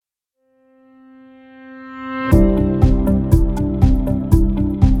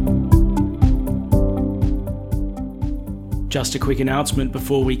Just a quick announcement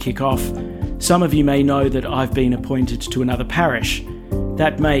before we kick off. Some of you may know that I've been appointed to another parish.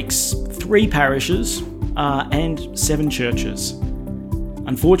 That makes 3 parishes and 7 churches.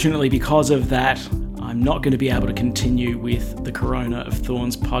 Unfortunately, because of that, I'm not going to be able to continue with the Corona of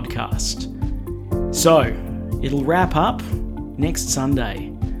Thorns podcast. So, it'll wrap up next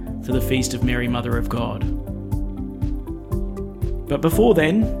Sunday for the Feast of Mary, Mother of God. But before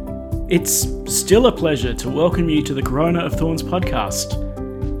then, it's still a pleasure to welcome you to the Corona of Thorns podcast.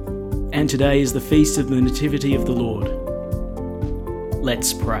 And today is the Feast of the Nativity of the Lord.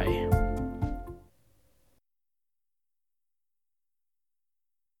 Let's pray.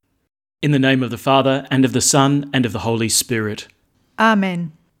 In the name of the Father, and of the Son, and of the Holy Spirit.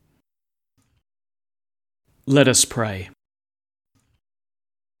 Amen. Let us pray.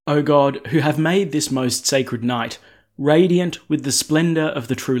 O God, who have made this most sacred night radiant with the splendour of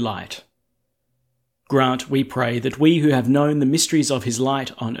the true light, grant, we pray, that we who have known the mysteries of his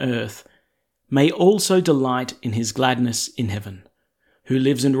light on earth may also delight in his gladness in heaven, who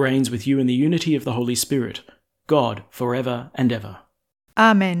lives and reigns with you in the unity of the Holy Spirit, God, for ever and ever.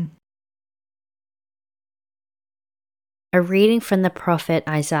 Amen. A reading from the prophet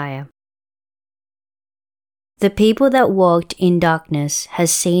Isaiah. The people that walked in darkness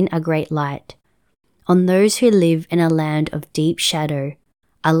has seen a great light. On those who live in a land of deep shadow,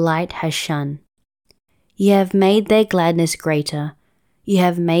 a light has shone. You have made their gladness greater. You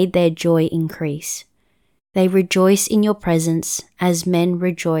have made their joy increase. They rejoice in your presence as men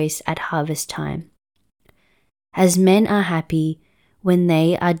rejoice at harvest time, as men are happy when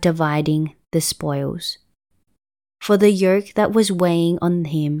they are dividing the spoils. For the yoke that was weighing on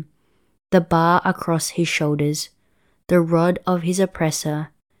him, the bar across his shoulders, the rod of his oppressor,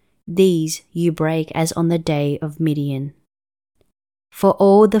 these you break as on the day of Midian. For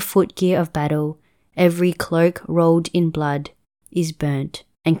all the footgear of battle, every cloak rolled in blood, is burnt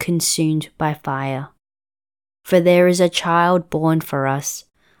and consumed by fire. For there is a child born for us,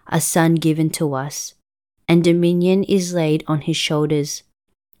 a son given to us, and dominion is laid on his shoulders,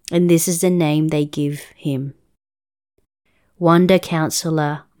 and this is the name they give him: Wonder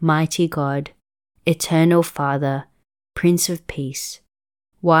Counselor, Mighty God, Eternal Father, Prince of Peace.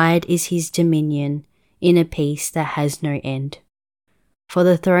 Wide is his dominion, in a peace that has no end. For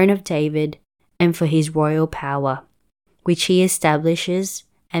the throne of David, and for his royal power, which he establishes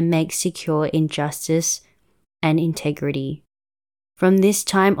and makes secure in justice and integrity. From this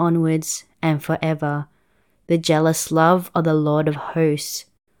time onwards and forever, the jealous love of the Lord of hosts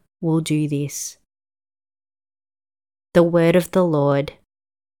will do this. The word of the Lord.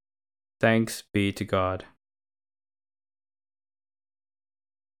 Thanks be to God.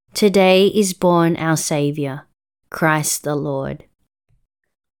 Today is born our Saviour, Christ the Lord.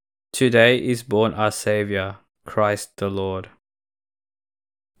 Today is born our Saviour, Christ the Lord.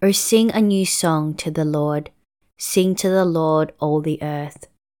 O sing a new song to the Lord. Sing to the Lord, all the earth.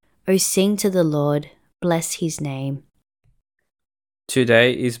 O sing to the Lord, bless his name.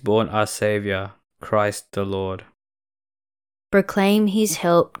 Today is born our Saviour, Christ the Lord. Proclaim his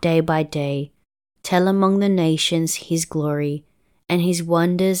help day by day. Tell among the nations his glory, and his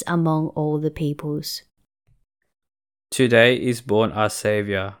wonders among all the peoples. Today is born our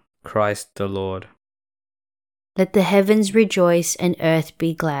Saviour, Christ the Lord. Let the heavens rejoice and earth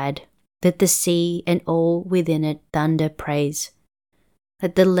be glad. Let the sea and all within it thunder praise.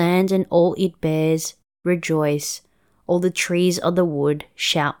 Let the land and all it bears rejoice. All the trees of the wood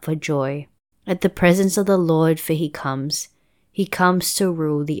shout for joy at the presence of the Lord, for he comes. He comes to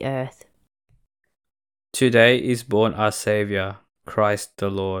rule the earth. Today is born our Saviour, Christ the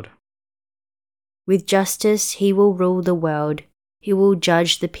Lord. With justice he will rule the world. He will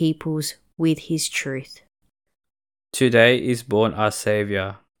judge the peoples with his truth. Today is born our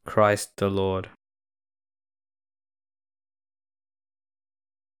Saviour, Christ the Lord.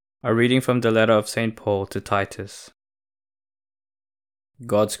 A reading from the letter of St. Paul to Titus.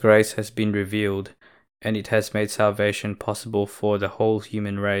 God's grace has been revealed, and it has made salvation possible for the whole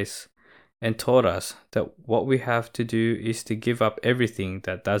human race, and taught us that what we have to do is to give up everything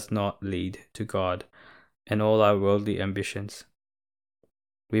that does not lead to God and all our worldly ambitions.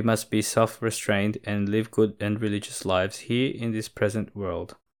 We must be self-restrained and live good and religious lives here in this present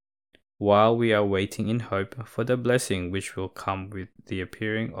world, while we are waiting in hope for the blessing which will come with the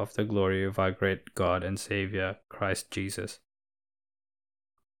appearing of the glory of our great God and Saviour, Christ Jesus.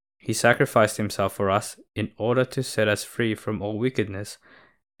 He sacrificed himself for us in order to set us free from all wickedness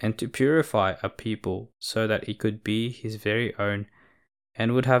and to purify a people so that he could be his very own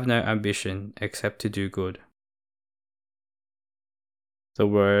and would have no ambition except to do good. The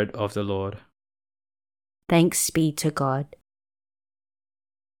word of the Lord. Thanks be to God.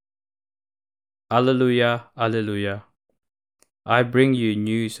 Alleluia, Alleluia. I bring you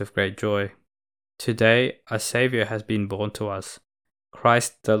news of great joy. Today a Saviour has been born to us,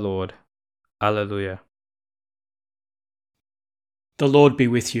 Christ the Lord. Alleluia. The Lord be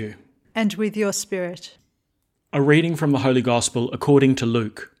with you. And with your spirit. A reading from the Holy Gospel according to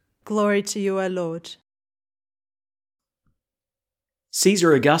Luke. Glory to you, O Lord.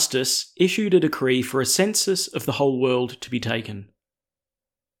 Caesar Augustus issued a decree for a census of the whole world to be taken.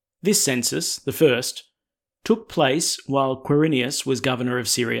 This census, the first, took place while Quirinius was governor of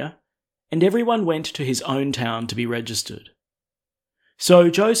Syria, and everyone went to his own town to be registered.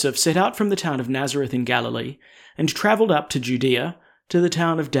 So Joseph set out from the town of Nazareth in Galilee and travelled up to Judea, to the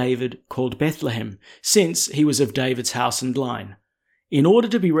town of David called Bethlehem, since he was of David's house and line, in order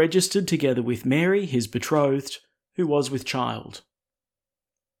to be registered together with Mary, his betrothed, who was with child.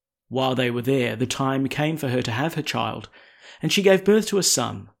 While they were there, the time came for her to have her child, and she gave birth to a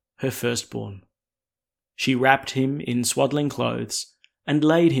son, her firstborn. She wrapped him in swaddling clothes and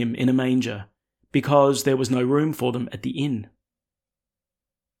laid him in a manger, because there was no room for them at the inn.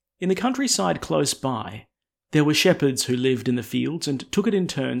 In the countryside close by, there were shepherds who lived in the fields and took it in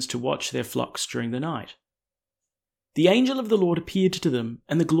turns to watch their flocks during the night. The angel of the Lord appeared to them,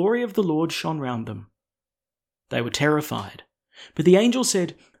 and the glory of the Lord shone round them. They were terrified, but the angel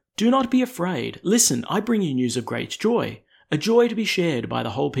said, "Do not be afraid. Listen, I bring you news of great joy, a joy to be shared by the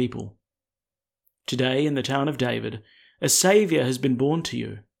whole people. Today in the town of David, a Saviour has been born to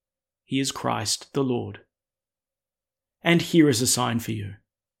you. He is Christ the Lord. And here is a sign for you.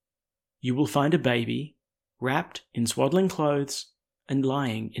 You will find a baby, wrapped in swaddling clothes and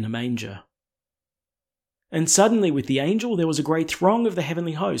lying in a manger." And suddenly with the angel there was a great throng of the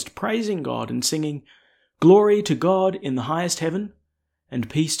heavenly host, praising God and singing, "Glory to God in the highest heaven, and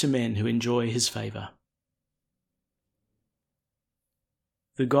peace to men who enjoy his favour."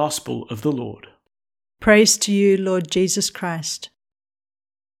 The Gospel of the Lord. Praise to you, Lord Jesus Christ.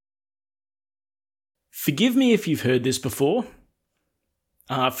 Forgive me if you've heard this before.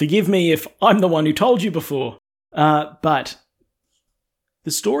 Forgive me if I'm the one who told you before. But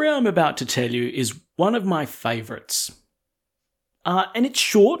the story I'm about to tell you is one of my favourites. And it's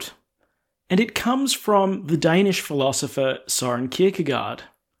short, and it comes from the Danish philosopher Søren Kierkegaard.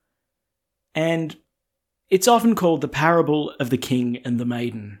 And it's often called the parable of the king and the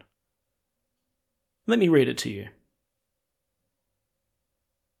maiden. Let me read it to you.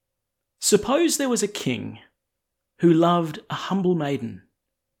 Suppose there was a king who loved a humble maiden.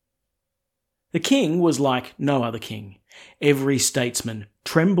 The king was like no other king. Every statesman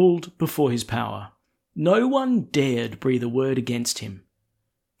trembled before his power. No one dared breathe a word against him,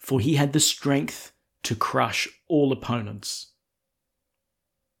 for he had the strength to crush all opponents.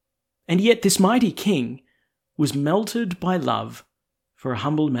 And yet this mighty king was melted by love for a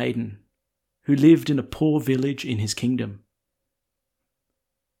humble maiden who lived in a poor village in his kingdom.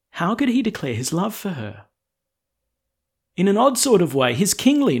 How could he declare his love for her? In an odd sort of way, his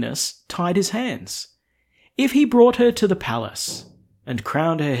kingliness tied his hands. If he brought her to the palace and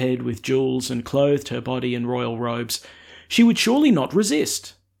crowned her head with jewels and clothed her body in royal robes, she would surely not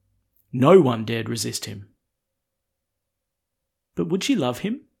resist. No one dared resist him. But would she love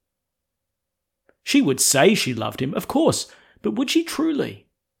him? She would say she loved him, of course, but would she truly?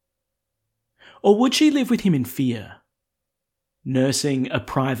 Or would she live with him in fear, nursing a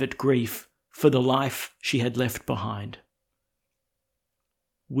private grief for the life she had left behind?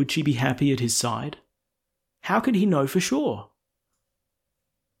 Would she be happy at his side? How could he know for sure?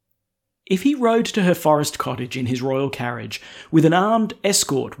 If he rode to her forest cottage in his royal carriage, with an armed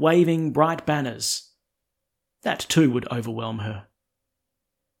escort waving bright banners, that too would overwhelm her.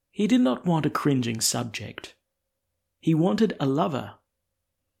 He did not want a cringing subject. He wanted a lover,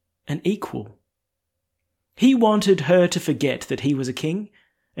 an equal. He wanted her to forget that he was a king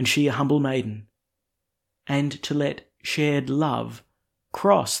and she a humble maiden, and to let shared love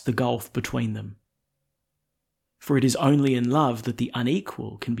cross the gulf between them. For it is only in love that the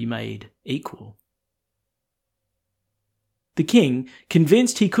unequal can be made equal. The king,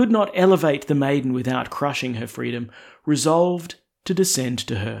 convinced he could not elevate the maiden without crushing her freedom, resolved to descend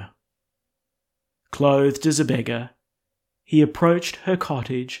to her. Clothed as a beggar, he approached her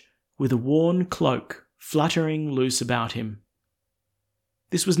cottage with a worn cloak fluttering loose about him.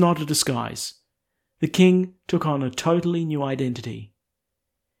 This was not a disguise. The king took on a totally new identity.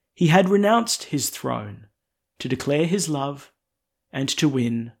 He had renounced his throne to declare his love and to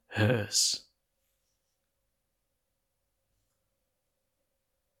win hers.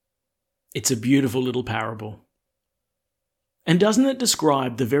 It's a beautiful little parable. And doesn't it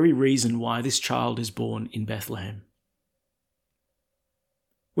describe the very reason why this child is born in Bethlehem?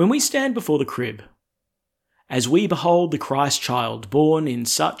 When we stand before the crib, as we behold the Christ child born in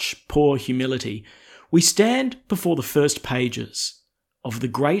such poor humility, we stand before the first pages of the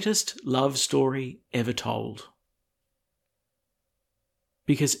greatest love story ever told.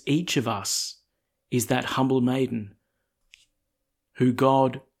 Because each of us is that humble maiden who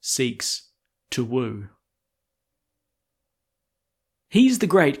God seeks to woo. He's the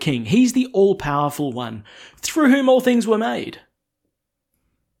great King. He's the all-powerful one, through whom all things were made.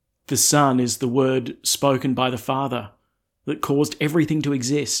 The Son is the word spoken by the Father that caused everything to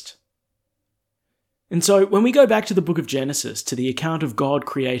exist. And so when we go back to the book of Genesis, to the account of God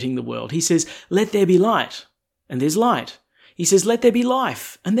creating the world, he says, "Let there be light," and there's light. He says, "Let there be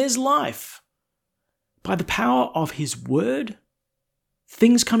life," and there's life. By the power of his word,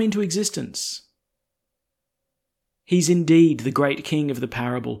 things come into existence. He's indeed the great King of the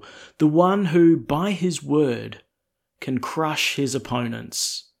parable, the one who, by his word, can crush his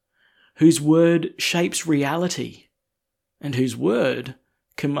opponents, whose word shapes reality, and whose word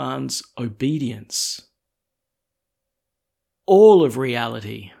commands obedience. All of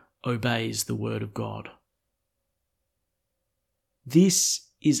reality obeys the word of God. This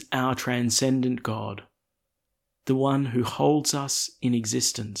is our transcendent God, the one who holds us in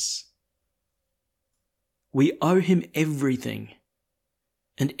existence. We owe him everything,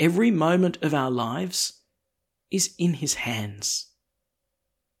 and every moment of our lives is in his hands.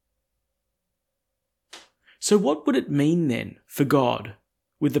 So what would it mean then for God,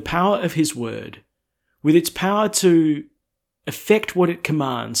 with the power of his word, with its power to effect what it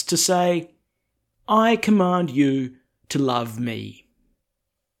commands, to say, "I command you to love me"?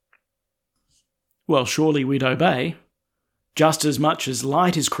 Well, surely we'd obey, just as much as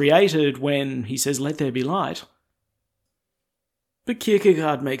light is created when he says, "Let there be light." But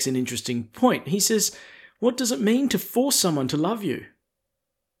Kierkegaard makes an interesting point. He says, what does it mean to force someone to love you?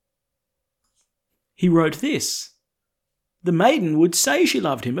 He wrote this: "The maiden would say she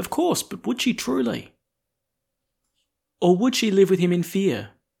loved him, of course, but would she truly? Or would she live with him in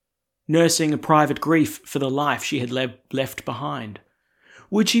fear, nursing a private grief for the life she had left behind?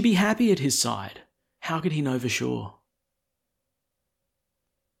 Would she be happy at his side? How could he know for sure?"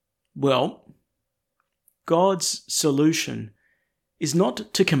 Well, God's solution is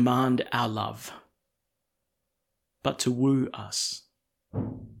not to command our love, but to woo us.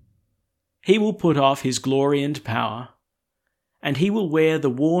 He will put off his glory and power, and he will wear the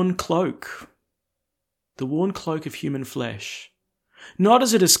worn cloak of human flesh, not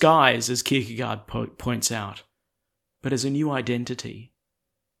as a disguise, as Kierkegaard points out, but as a new identity.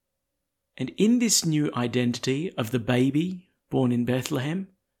 And in this new identity of the baby born in Bethlehem,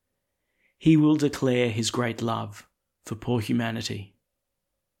 he will declare his great love for poor humanity.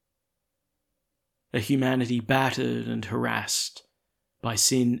 A humanity battered and harassed by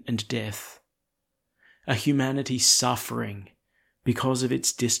sin and death. A humanity suffering because of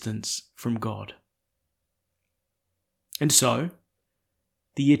its distance from God. And so,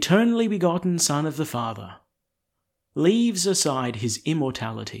 the eternally begotten Son of the Father leaves aside his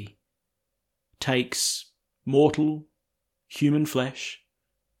immortality, takes mortal human flesh,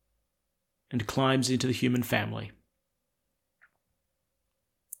 and climbs into the human family.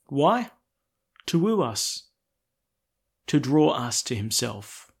 Why? To woo us, to draw us to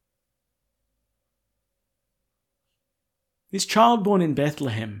himself. This child born in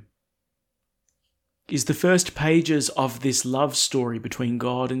Bethlehem is the first pages of this love story between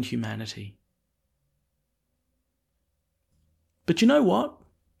God and humanity. But you know what?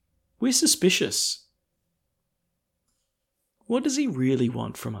 We're suspicious. What does he really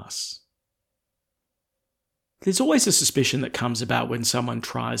want from us? There's always a suspicion that comes about when someone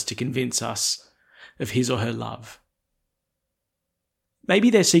tries to convince us of his or her love.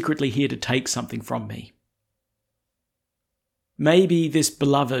 Maybe they're secretly here to take something from me. Maybe this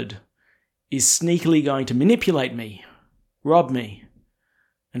beloved is sneakily going to manipulate me, rob me,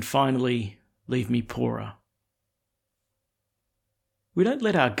 and finally leave me poorer. We don't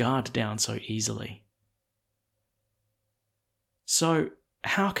let our guard down so easily. So,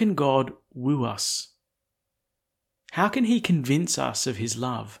 how can God woo us? How can he convince us of his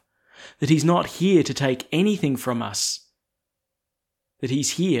love, that he's not here to take anything from us, that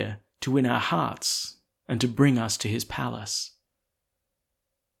he's here to win our hearts and to bring us to his palace?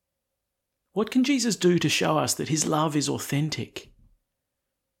 What can Jesus do to show us that his love is authentic?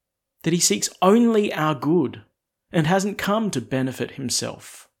 That he seeks only our good and hasn't come to benefit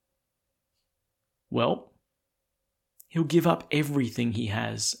himself? Well, he'll give up everything he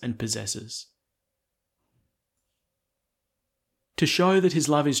has and possesses. To show that his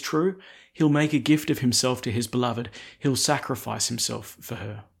love is true, he'll make a gift of himself to his beloved. He'll sacrifice himself for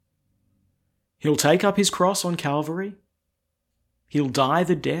her. He'll take up his cross on Calvary. He'll die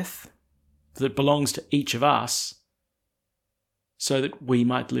the death that belongs to each of us so that we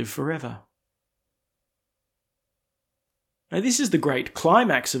might live forever. Now, this is the great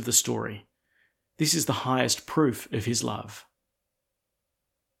climax of the story. This is the highest proof of his love.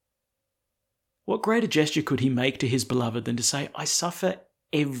 What greater gesture could he make to his beloved than to say, I suffer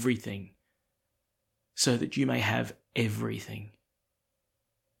everything so that you may have everything?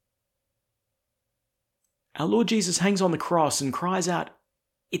 Our Lord Jesus hangs on the cross and cries out,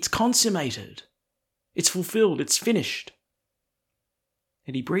 it's consummated, it's fulfilled, it's finished.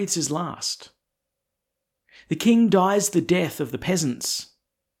 And he breathes his last. The king dies the death of the peasants.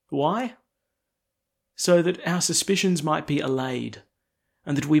 Why? So that our suspicions might be allayed,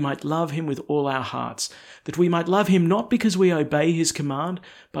 and that we might love him with all our hearts, that we might love him not because we obey his command,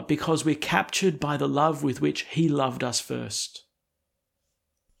 but because we're captured by the love with which he loved us first.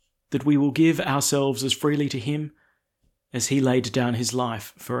 That we will give ourselves as freely to him as he laid down his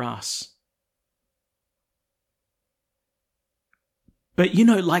life for us. But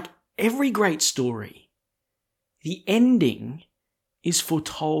like every great story, the ending is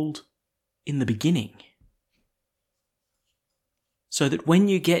foretold in the beginning. So that when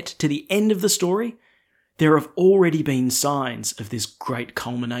you get to the end of the story, there have already been signs of this great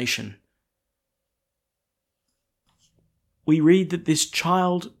culmination. We read that this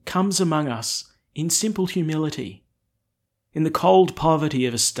child comes among us in simple humility, in the cold poverty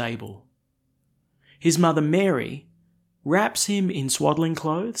of a stable. His mother Mary wraps him in swaddling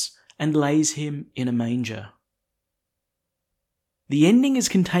clothes and lays him in a manger. The ending is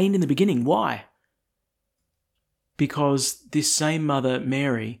contained in the beginning. Why? Because this same mother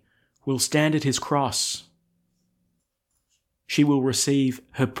Mary will stand at his cross. She will receive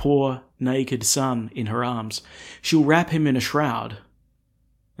her poor, naked son in her arms. She'll wrap him in a shroud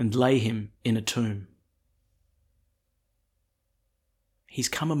and lay him in a tomb. He's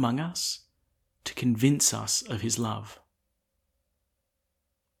come among us to convince us of his love.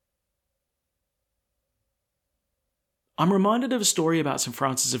 I'm reminded of a story about St.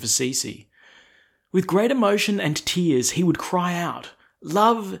 Francis of Assisi. With great emotion and tears, he would cry out,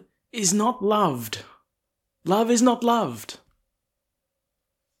 "Love is not loved. Love is not loved."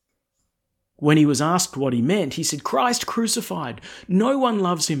 When he was asked what he meant, he said, "Christ crucified. No one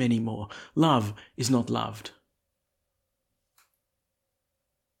loves him anymore. Love is not loved."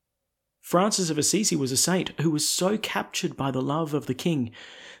 Francis of Assisi was a saint who was so captured by the love of the King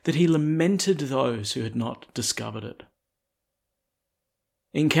that he lamented those who had not discovered it.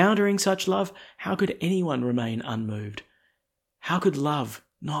 Encountering such love, how could anyone remain unmoved? How could love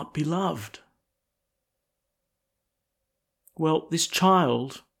not be loved? Well, this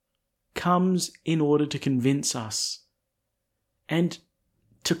child comes in order to convince us and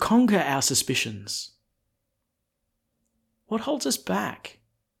to conquer our suspicions. What holds us back?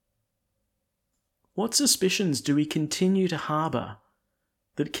 What suspicions do we continue to harbour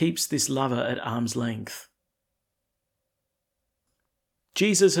that keeps this lover at arm's length?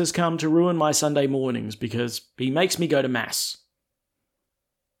 Jesus has come to ruin my Sunday mornings because he makes me go to Mass.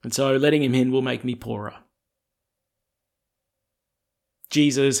 And so letting him in will make me poorer.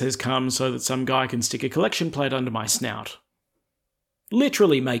 Jesus has come so that some guy can stick a collection plate under my snout,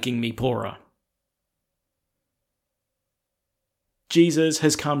 literally making me poorer. Jesus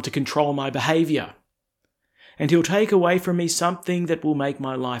has come to control my behaviour, and he'll take away from me something that will make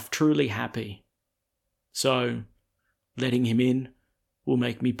my life truly happy. So, letting him in will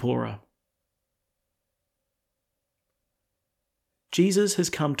make me poorer. Jesus has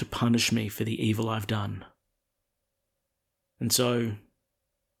come to punish me for the evil I've done. And so,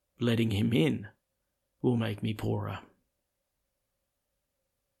 letting him in will make me poorer.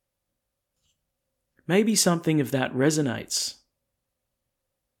 Maybe something of that resonates.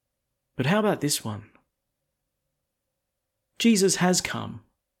 But how about this one? Jesus has come,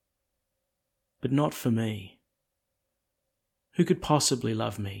 but not for me. Who could possibly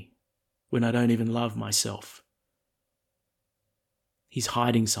love me when I don't even love myself? He's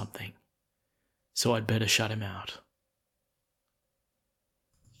hiding something, so I'd better shut him out.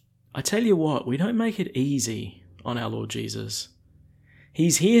 I tell you what, we don't make it easy on our Lord Jesus.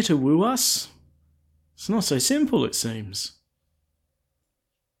 He's here to woo us. It's not so simple, it seems.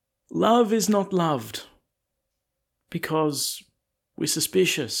 Love is not loved because we're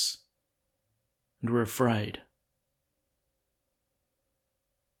suspicious and we're afraid.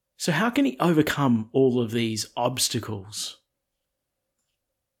 So how can he overcome all of these obstacles?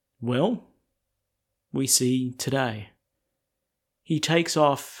 Well, we see today. He takes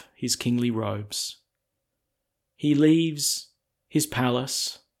off his kingly robes. He leaves his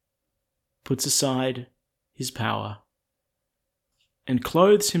palace puts aside his power, and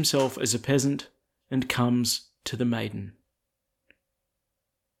clothes himself as a peasant and comes to the maiden.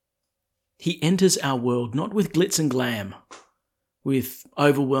 He enters our world not with glitz and glam, with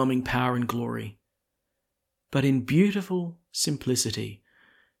overwhelming power and glory, but in beautiful simplicity,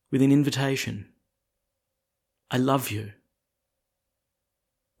 with an invitation. I love you.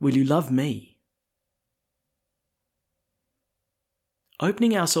 Will you love me?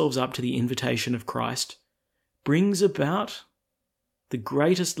 Opening ourselves up to the invitation of Christ brings about the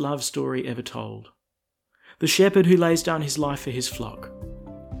greatest love story ever told. The shepherd who lays down his life for his flock.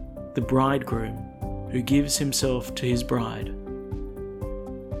 The bridegroom who gives himself to his bride.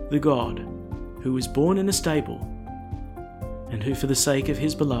 The God who was born in a stable and who for the sake of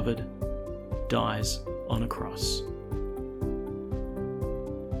his beloved dies on a cross.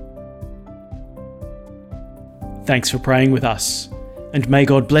 Thanks for praying with us, and may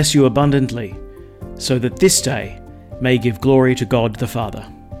God bless you abundantly, so that this day may give glory to God the Father.